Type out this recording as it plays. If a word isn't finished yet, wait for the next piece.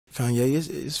Kanye,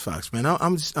 it's Foxx, man.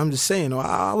 I'm just saying.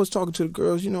 I was talking to the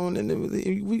girls, you know, and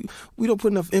we don't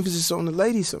put enough emphasis on the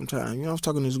ladies sometimes. You know, I was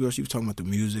talking to this girl. She was talking about the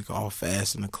music, all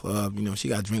fast in the club. You know, she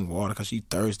got to drink water because she's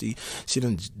thirsty. She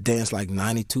done danced like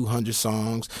 9,200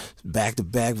 songs back to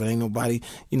back, but ain't nobody,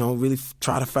 you know, really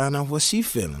try to find out what she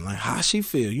feeling, like how she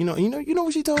feel. You know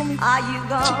what she told me? Are you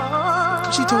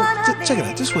gonna she told. Check it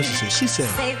out. This is what she said. She said,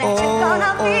 oh.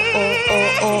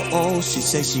 She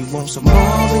said she wants some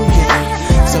Marvin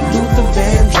Gaye, some Luther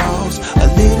Vandross, a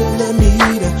little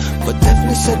Anita, but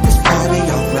definitely set this party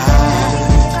alright.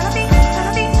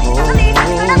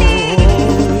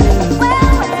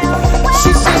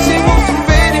 She said she wants some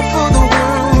ready for the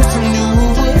world, some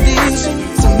new edition,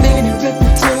 some Minnie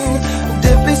Ripperton,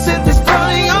 definitely set this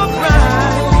party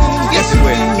alright. Yes, it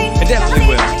will. It definitely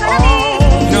will.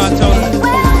 You know,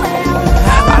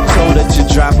 I told her to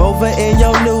drive over in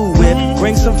your new whip.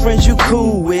 Bring some friends you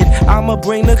cool with. I'ma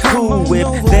bring the cool whip.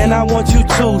 Then I want you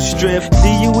to strip.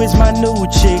 See, you is my new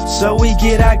chick, so we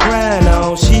get our grind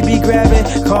on. She be grabbing,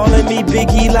 calling me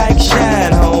Biggie like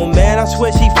Shine Home. Man, I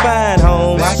swear she fine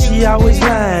home. Why she always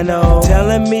lying on?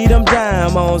 Telling me them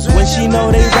diamonds when she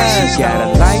know they rhyme. Got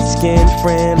a light-skinned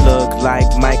friend, look like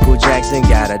Michael Jackson.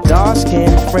 Got a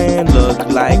dark-skinned friend, look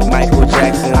like Michael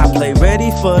Jackson. I play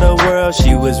ready for the world,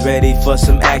 she was ready for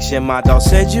some action. My dog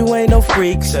said you ain't no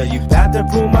freak, so you got to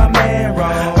prove my man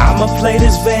wrong. I'ma play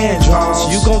this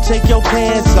Vandross, you gon' take your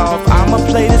pants off. I'ma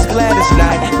play this Gladys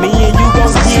night, me and you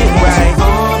gon' get right.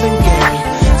 Marvin Gaye,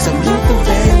 some Luther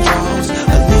Vandross,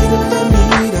 a little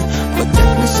Anita, but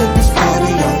definitely set this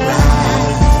party alright.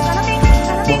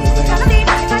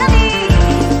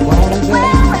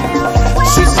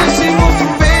 She said she wants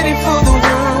some ready for the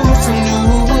world, some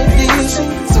new edition,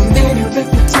 some Minnie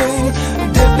Ripperton,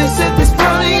 definitely set this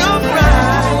party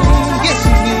alright. Yes,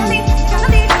 it will.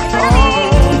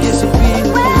 Oh, yes, it will.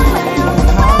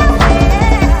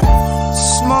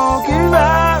 Smokey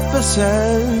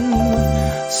Robinson,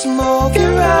 Smokey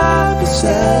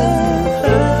Robinson,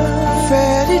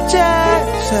 Freddie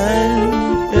Jackson,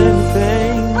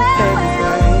 everything.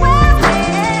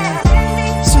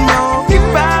 Smokey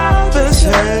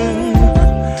Robinson,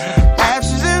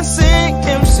 Ashes and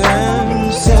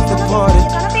Simpson, set the party,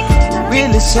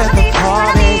 really set the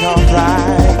party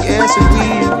alright. Yes, it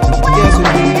will. Yes, it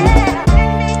will.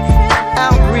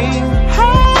 Al Green,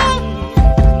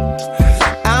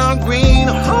 Al Green,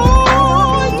 oh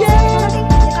yeah.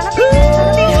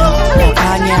 Now,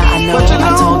 Kanye, I know I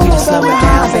told you to slow it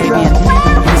down, baby, and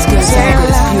it's good, so good,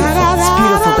 it's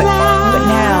beautiful, but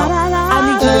now I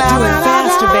need you to do it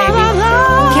faster, baby.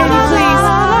 Can you please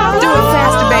do it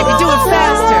faster, baby? Do it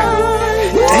faster.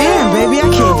 Damn, baby, I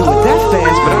can't do it that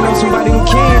fast, but I know somebody who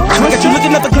can. I got you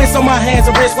looking at the glitz on my hands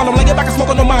and wrists while I'm laying back and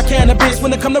smoking on my cannabis.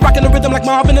 When it come to rocking the rhythm like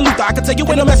Marvin and Luther, I can tell you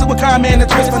when I'm messing with Kanye and the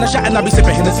Twist. When I shot and I be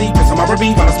sipping Hennessy, piss on my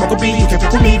R&B, while I smoke a beat. You can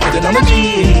pick with me, put it on the G,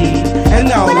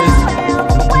 and all this.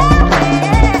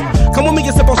 Come with me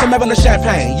and sip on some Evan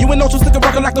champagne. You and no two sticking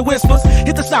rockin' like the Whispers.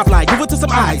 Hit the stoplight, give it to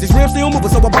some eyes. These rims still moving,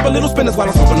 so I pop a little spinners while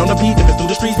I'm smoking on the beat. Dipping through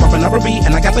the streets, popping up a beat,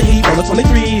 and I got the heat on the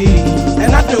 23,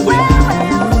 and I do it.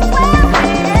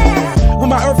 With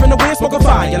my earth in the wind, smoking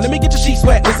fire. Let me get your sheets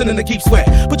wet, listening to Keep Sweat.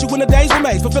 Put you in the days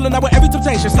remains, fulfilling out with every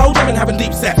temptation. Slow jamming, having deep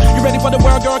set. You ready for the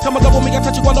world, girl? Come and go with me. I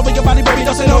touch you all over your body, baby.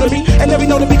 Don't say no to me. And every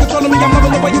note to be controlling me. I'm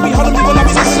loving the way you be holding me when I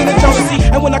be listening to jealousy.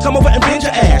 And when I come over and bend your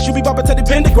ass, you be bumping to the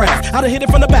pentagram. I done hit it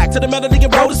from the back to the melody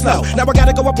and roll it slow. Now I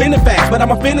gotta go up in it fast, but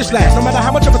I'ma finish last. No matter how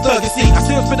much of a thug you see, I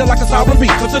still spit it like a sovereign beat.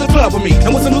 Come to the club with me.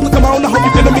 And when some Luther come on, I hope you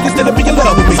feeling me instead of being in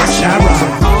love with me. Shine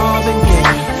right. Marvin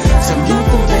Gaye, some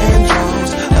Luther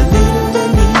Vandross, a little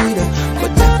Anita,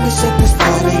 but definitely set this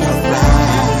party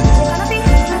alright.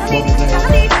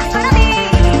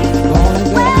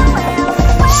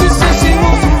 She said she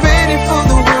wants some ready for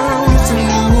the world, some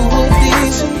new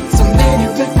edition, some Minnie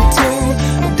Ripperton,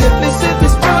 definitely set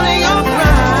this party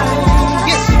alright.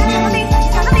 Yes, it will.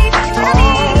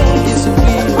 Oh, yes, it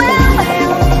will.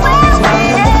 Fly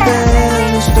in the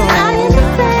family stone.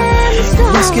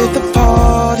 Let's get the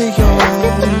party on.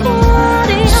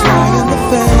 Fly in the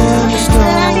family stone.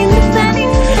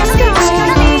 Let's get the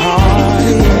party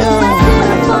on.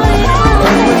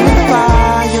 Burn the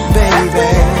fire, baby.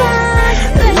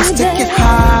 Let's take it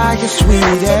higher, sweetie.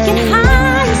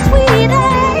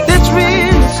 Let's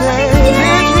really say, let's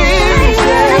really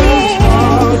say,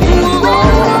 party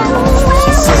on.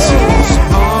 She said she wants some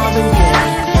Marvin Gaye,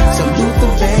 some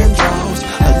Luther Vandross,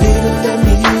 a little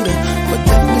Anita, but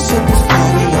definitely set this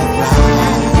party alright.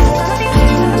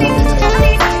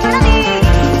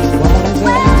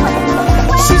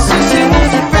 She said she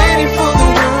wasn't ready for the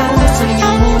world, some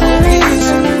new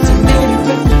edition, some Minnie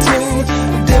Ripperton,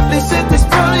 definitely set this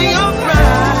party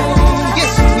alright.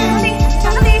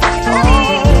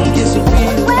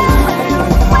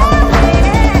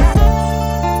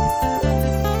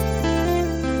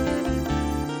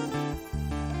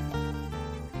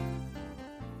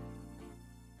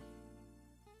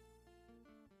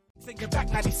 Thinking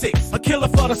back 96, a killer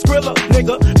for the skrilla,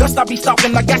 nigga. Dust I be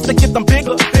stalking, I got to get them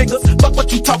bigger figures. Fuck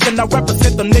what you talking, I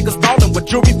represent them niggas ballin' with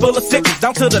jewelry full of sickles.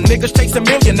 Down to the niggas chasing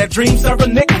million, that dream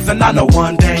serving nickels. And I know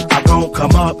one day I gon'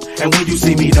 come up, and when you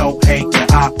see me, don't hate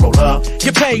that I roll up.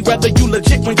 Get paid whether you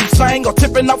legit when you slang or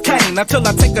tipping off cane. Until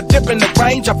I take a dip in the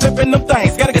range, I'm flipping them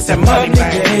things. Gotta get that money,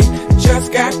 man.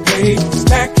 Just got paid,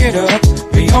 stack it up,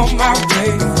 be on my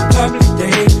way. Lovely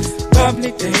day,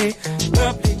 lovely day,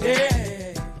 lovely day.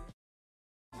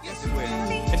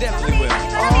 Definitely will.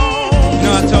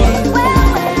 You know,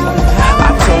 I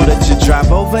told her to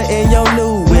drive over in your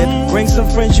new whip. Bring some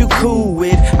friends you cool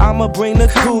with. I'ma bring the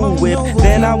cool whip.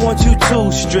 Then I want you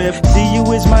to strip. See you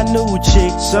is my new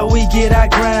chick, so we get our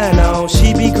grind on.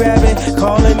 She be grabbing,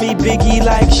 calling me Biggie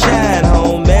like Shine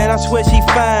Home. Man, I swear she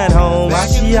fine home. Why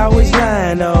she always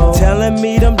lying on? Telling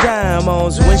me them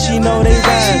diamonds when she know they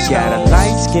rhymes. Got a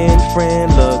light-skinned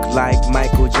friend, look like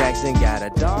Michael Jackson. Got a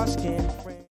dark-skinned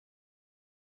friend.